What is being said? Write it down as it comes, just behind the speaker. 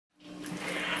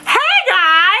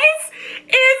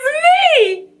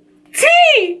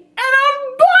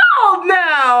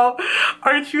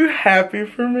Aren't you happy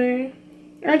for me?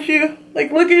 Aren't you?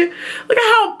 Like, look at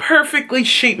how perfectly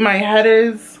shaped my head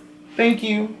is. Thank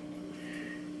you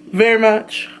very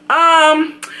much.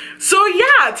 So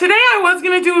yeah, today I was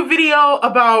gonna do a video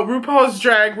about RuPaul's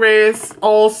Drag Race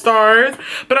All-Stars,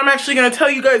 but I'm actually gonna tell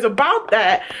you guys about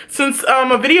that since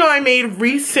a video I made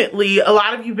recently, a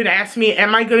lot of you have been asking me,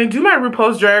 am I gonna do my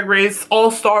RuPaul's Drag Race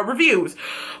All-Star reviews?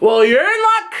 Well, you're in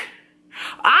luck.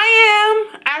 I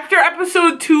am. After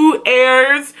episode 2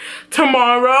 airs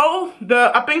tomorrow,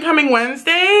 the up-and-coming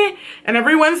Wednesday, and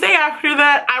every Wednesday after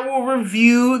that, I will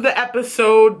review the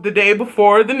episode the day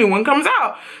before the new one comes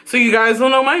out. So you guys will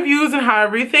know my views and how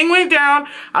everything went down.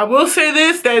 I will say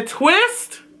this, that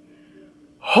twist,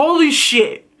 holy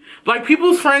shit. Like,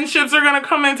 people's friendships are gonna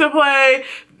come into play.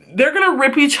 They're gonna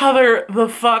rip each other the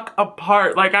fuck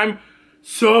apart. Like, I'm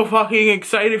so fucking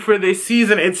excited for this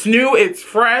season. It's new, it's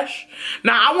fresh.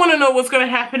 Now, I want to know what's going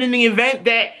to happen in the event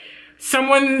that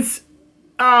someone's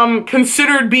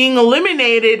considered being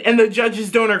eliminated and the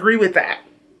judges don't agree with that.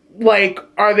 Like,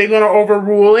 are they going to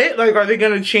overrule it? Like, are they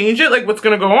going to change it? Like, what's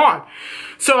going to go on?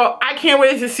 So, I can't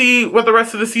wait to see what the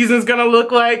rest of the season is going to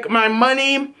look like. My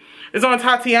money is on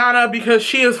Tatiana because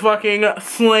she is fucking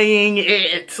slaying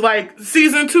it. Like,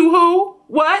 season 2 who?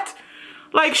 What?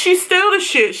 Like, she's still the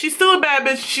shit. She's still a bad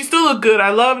bitch. She still looked good.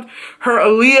 I loved her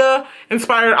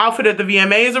Aaliyah-inspired outfit at the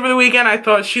VMAs over the weekend. I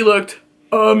thought she looked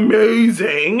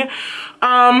amazing.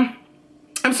 I'm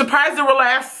surprised the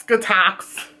Relaska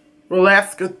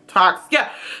talks, yeah,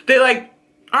 they, like,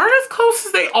 aren't as close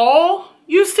as they all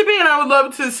used to be, and I would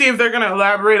love to see if they're gonna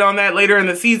elaborate on that later in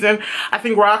the season. I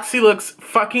think Roxy looks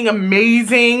fucking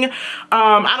amazing.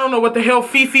 I don't know what the hell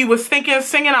Fifi was thinking,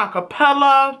 singing a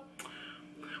cappella.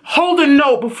 Hold a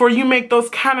note before you make those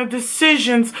kind of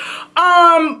decisions.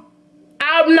 I'm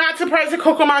not surprised that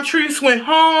Coco Montrese went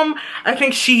home. I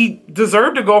think she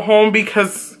deserved to go home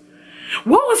because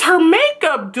what was her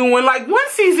makeup doing? Like, one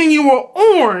season you were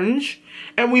orange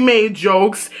and we made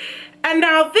jokes, and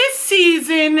now this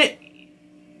season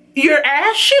you're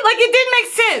ashy. Like, it didn't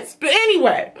make sense. But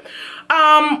anyway,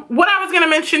 what I was gonna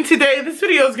mention today, this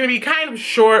video is gonna be kind of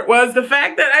short, was the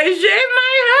fact that I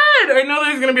shaved my head. I know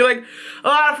there's gonna be like a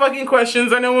lot of fucking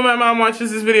questions. I know when my mom watches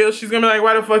this video, she's gonna be like,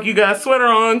 why the fuck you got a sweater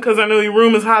on? Because I know your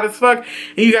room is hot as fuck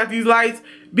and you got these lights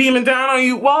beaming down on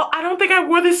you. Well, I don't think I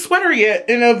wore this sweater yet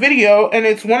in a video, and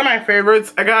it's one of my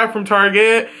favorites. I got it from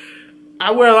Target.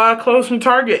 I wear a lot of clothes from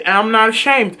Target and I'm not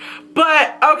ashamed.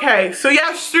 But okay, so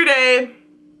yesterday,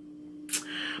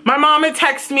 my mom had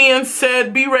texted me and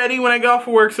said, be ready when I get off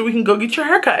of work so we can go get your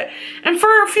haircut. And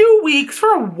for a few weeks,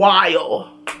 for a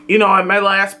while, you know, on my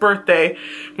last birthday,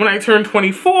 when I turned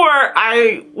 24,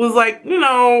 I was like, you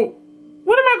know,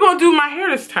 what am I going to do with my hair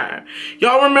this time?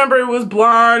 Y'all remember it was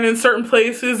blonde in certain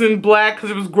places and black because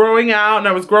it was growing out, and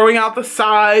I was growing out the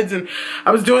sides, and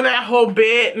I was doing that whole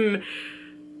bit, and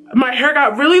my hair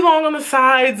got really long on the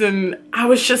sides, and I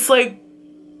was just like,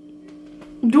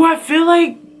 do I feel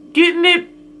like getting it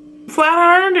flat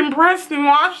ironed and pressed and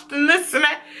washed and this and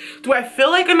that? Do I feel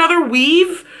like another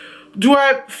weave? Do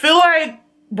I feel like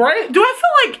bright? Do I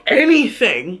feel like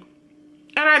anything?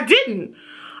 And I didn't.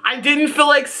 I didn't feel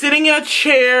like sitting in a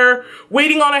chair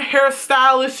waiting on a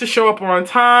hairstylist to show up on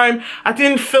time. I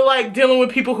didn't feel like dealing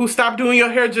with people who stop doing your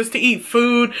hair just to eat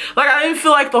food. Like, I didn't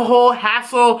feel like the whole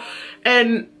hassle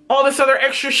and all this other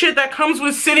extra shit that comes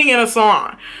with sitting in a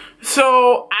salon.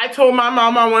 So I told my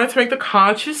mom I wanted to make the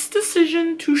conscious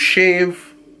decision to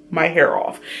shave my hair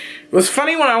off. It was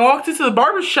funny when I walked into the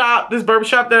barbershop, this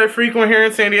barbershop that I frequent here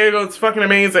in San Diego. It's fucking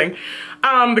amazing.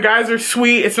 The guys are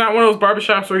sweet. It's not one of those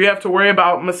barbershops where you have to worry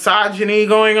about misogyny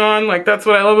going on. Like, that's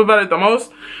what I love about it the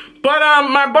most. But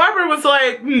my barber was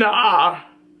like, nah,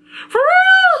 for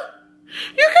real?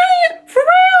 You can't? For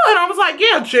real? And I was like,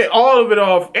 yeah, shit, all of it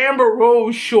off. Amber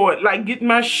Rose short, like, getting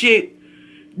my shit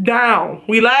down.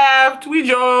 We laughed, we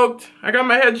joked. I got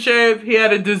my head shaved. He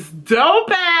had this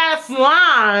dope ass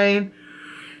line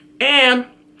and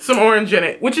some orange in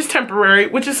it, which is temporary,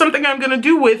 which is something I'm gonna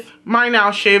do with my now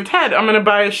shaved head. I'm gonna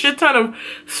buy a shit ton of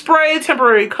spray,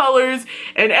 temporary colors,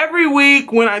 and every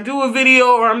week when I do a video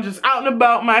or I'm just out and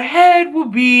about, my head will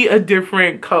be a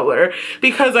different color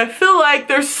because I feel like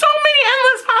there's so many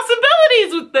endless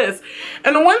possibilities with this.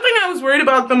 And the one thing I was worried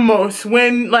about the most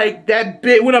when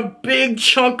when a big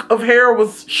chunk of hair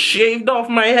was shaved off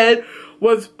my head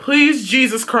was, please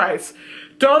Jesus Christ,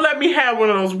 don't let me have one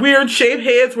of those weird shaved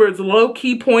heads where it's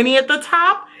low-key pointy at the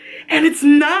top and it's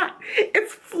not.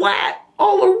 It's flat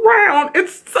all around.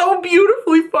 It's so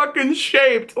beautifully fucking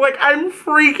shaped. Like, I'm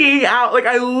freaking out. Like,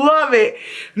 I love it.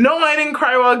 No, I didn't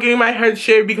cry while getting my head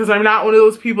shaved because I'm not one of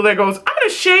those people that goes, I'm gonna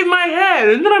shave my head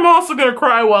and then I'm also gonna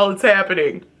cry while it's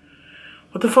happening.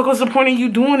 What the fuck was the point of you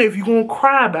doing it if you're gonna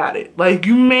cry about it? Like,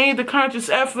 you made the conscious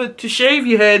effort to shave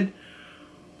your head.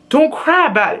 Don't cry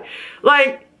about it.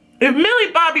 Like, if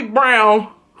Millie Bobby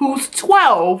Brown, who's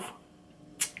 12,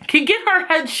 can get her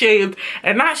head shaved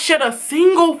and not shed a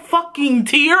single fucking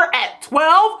tear at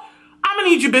 12, I'm gonna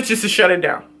need you bitches to shut it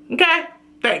down. Okay?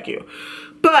 Thank you.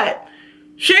 But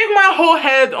shave my whole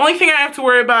head. The only thing I have to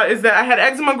worry about is that I had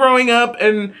eczema growing up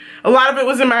and a lot of it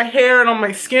was in my hair and on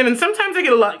my skin, and sometimes I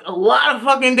get a lot of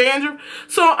fucking dandruff.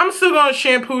 So I'm still gonna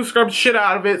shampoo, scrub the shit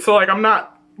out of it, so like I'm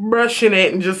not brushing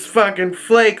it and just fucking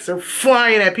flakes are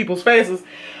flying at people's faces.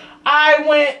 I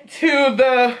went to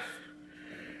the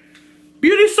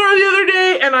beauty store the other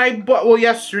day and I bought, well,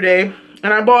 yesterday,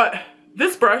 and I bought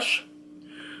this brush.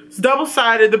 It's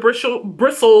double-sided. The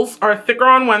bristles are thicker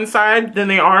on one side than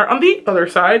they are on the other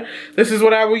side. This is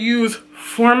what I will use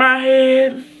for my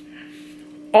head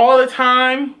all the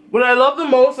time. What I love the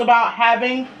most about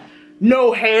having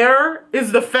no hair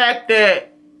is the fact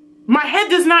that my head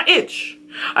does not itch.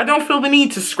 I don't feel the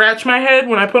need to scratch my head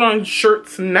when I put on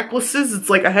shirts and necklaces. It's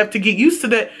like I have to get used to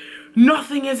that.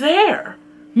 Nothing is there.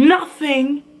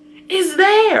 Nothing is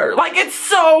there. Like, it's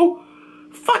so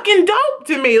fucking dope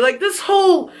to me. Like, this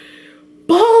whole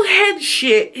bald head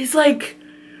shit is like,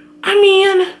 I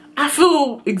mean, I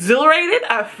feel exhilarated.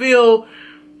 I feel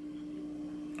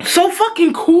so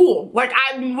fucking cool. Like,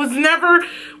 I was never,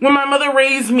 when my mother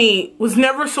raised me, was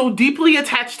never so deeply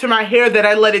attached to my hair that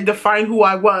I let it define who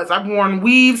I was. I've worn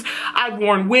weaves, I've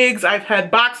worn wigs, I've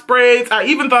had box braids. I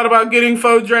even thought about getting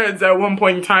faux dreads at one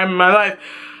point in time in my life.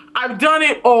 I've done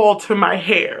it all to my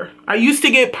hair. I used to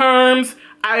get perms.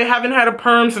 I haven't had a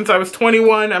perm since I was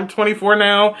 21. I'm 24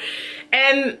 now.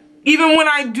 And even when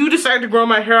I do decide to grow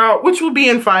my hair out, which will be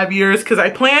in 5 years, because I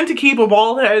plan to keep a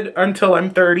bald head until I'm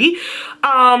 30,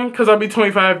 because I'll be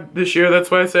 25 this year. That's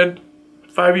why I said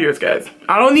 5 years, guys.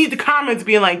 I don't need the comments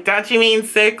being like, don't you mean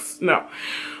 6? No.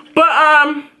 But,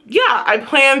 yeah, I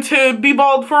plan to be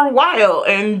bald for a while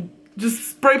and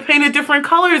just spray paint it different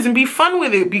colors and be fun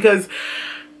with it, because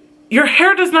your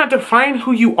hair does not define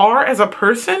who you are as a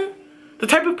person. The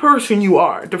type of person you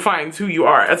are defines who you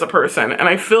are as a person. And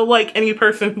I feel like any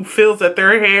person who feels that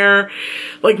their hair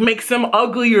like makes them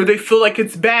ugly or they feel like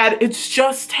it's bad, it's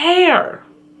just hair.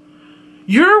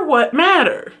 You're what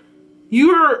matter.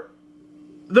 You're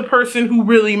the person who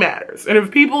really matters. And if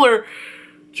people are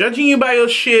judging you by your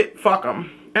shit, fuck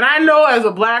them. And I know as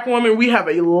a black woman, we have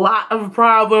a lot of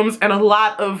problems and a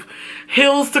lot of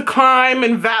hills to climb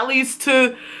and valleys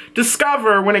to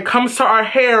discover when it comes to our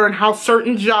hair and how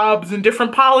certain jobs and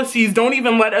different policies don't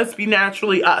even let us be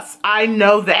naturally us. I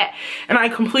know that. And I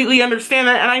completely understand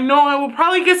that. And I know I will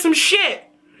probably get some shit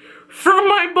from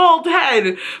my bald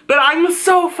head. But I'm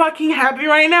so fucking happy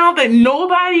right now that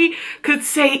nobody could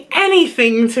say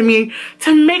anything to me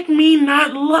to make me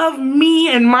not love me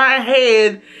and my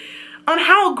head on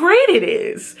how great it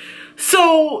is.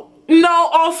 So, no,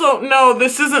 also, no,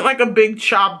 this isn't like a big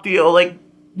chop deal. Like,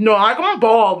 no, like, I'm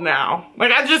bald now.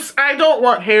 Like, I don't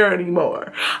want hair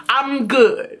anymore. I'm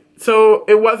good. So,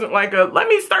 it wasn't like a, let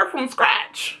me start from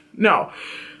scratch. No,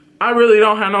 I really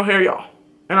don't have no hair, y'all.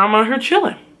 And I'm out here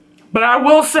chilling. But I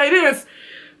will say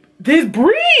this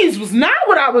breeze was not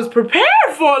what I was prepared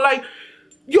for. Like,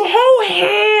 your whole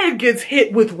head gets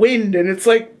hit with wind, and it's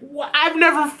like, I've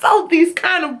never felt these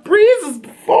kind of breezes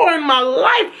before in my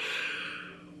life.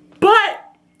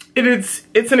 But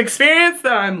it's an experience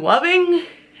that I'm loving,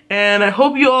 and I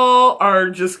hope you all are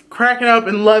just cracking up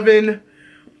and loving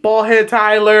Bald Head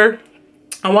Tyler.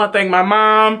 I want to thank my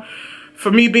mom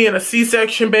for me being a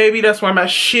C-section baby. That's why my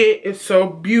shit is so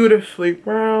beautifully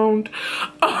round.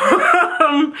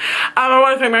 I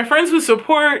want to thank my friends who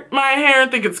support my hair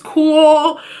and think it's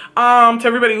cool. To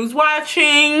everybody who's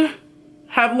watching,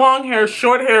 have long hair,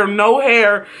 short hair, no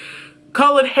hair,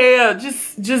 colored hair,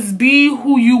 just be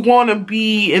who you want to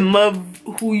be and love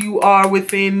who you are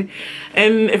within.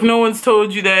 And if no one's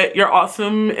told you that you're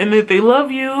awesome and that they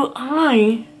love you,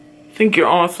 I think you're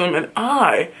awesome and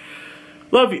I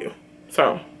love you.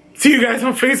 So, see you guys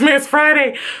on Face Mask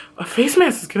Friday. A face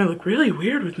mask is gonna look really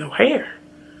weird with no hair.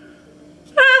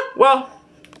 Well,